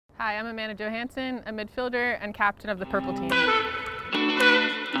Hi, I'm Amanda Johansen, a midfielder and captain of the purple team.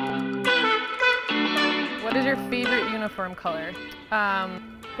 What is your favorite uniform color?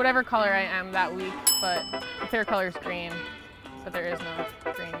 Whatever color I am that week, but my favorite color is green, but there is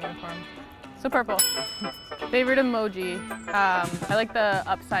no green uniform. So purple. Favorite emoji? I like the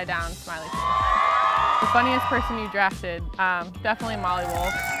upside down smiley face. The funniest person you drafted? Definitely Molly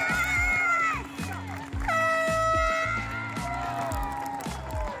Wolf.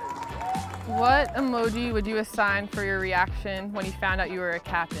 What emoji would you assign for your reaction when you found out you were a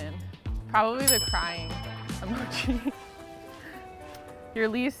captain? Probably the crying emoji. Your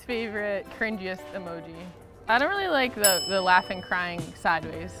least favorite, cringiest emoji? I don't really like the laughing, crying,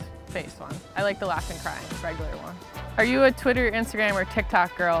 sideways face one. I like the laughing, crying, regular one. Are you a Twitter, Instagram, or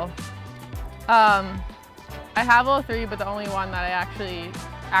TikTok girl? I have all three, but the only one that I actually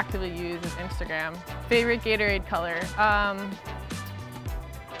actively use is Instagram. Favorite Gatorade color?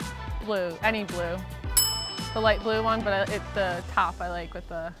 Blue, any blue. The light blue one, but it's the top I like with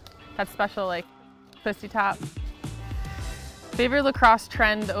that special like twisty top. Favorite lacrosse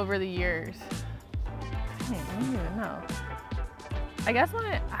trend over the years? I don't even know. I guess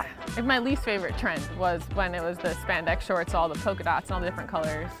my least favorite trend was when it was the spandex shorts, all the polka dots and all the different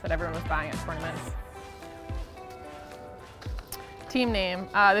colors that everyone was buying at tournaments. Team name,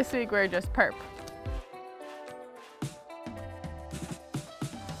 this week we're just Perp.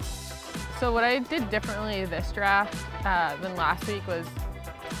 So what I did differently this draft than last week was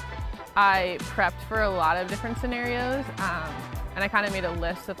I prepped for a lot of different scenarios and I kind of made a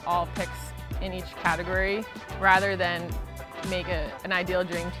list of all picks in each category rather than make an ideal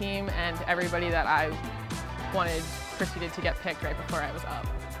dream team and everybody that I wanted proceeded to get picked right before I was up.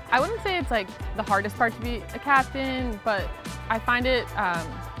 I wouldn't say it's like the hardest part to be a captain, but I find it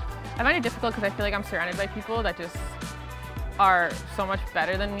difficult because I feel like I'm surrounded by people that just are so much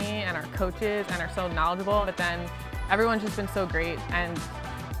better than me and are coaches and are so knowledgeable, but then everyone's just been so great and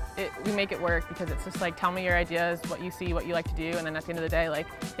we make it work because it's just like, tell me your ideas, what you see, what you like to do, and then at the end of the day, like,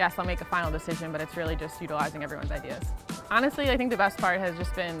 yes, I'll make a final decision, but it's really just utilizing everyone's ideas. Honestly, I think the best part has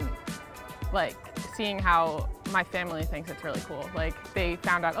just been like seeing how my family thinks it's really cool. Like they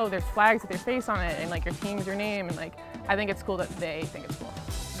found out, oh, there's flags with your face on it and like your team's your name, and like I think it's cool that they think it's cool.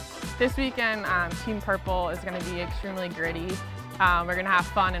 This weekend, Team Purple is going to be extremely gritty. We're going to have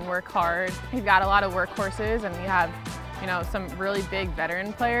fun and work hard. We've got a lot of workhorses, and we have, some really big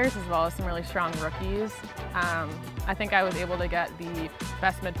veteran players as well as some really strong rookies. I think I was able to get the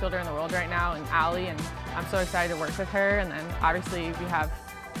best midfielder in the world right now in Allie, and I'm so excited to work with her. And then obviously we have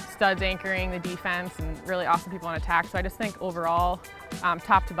studs anchoring the defense and really awesome people on attack. So I just think overall,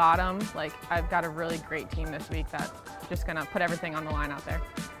 top to bottom, like I've got a really great team this week that's just going to put everything on the line out there.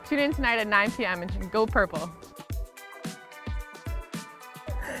 Tune in tonight at 9 p.m. and go Purple.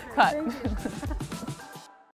 Cut.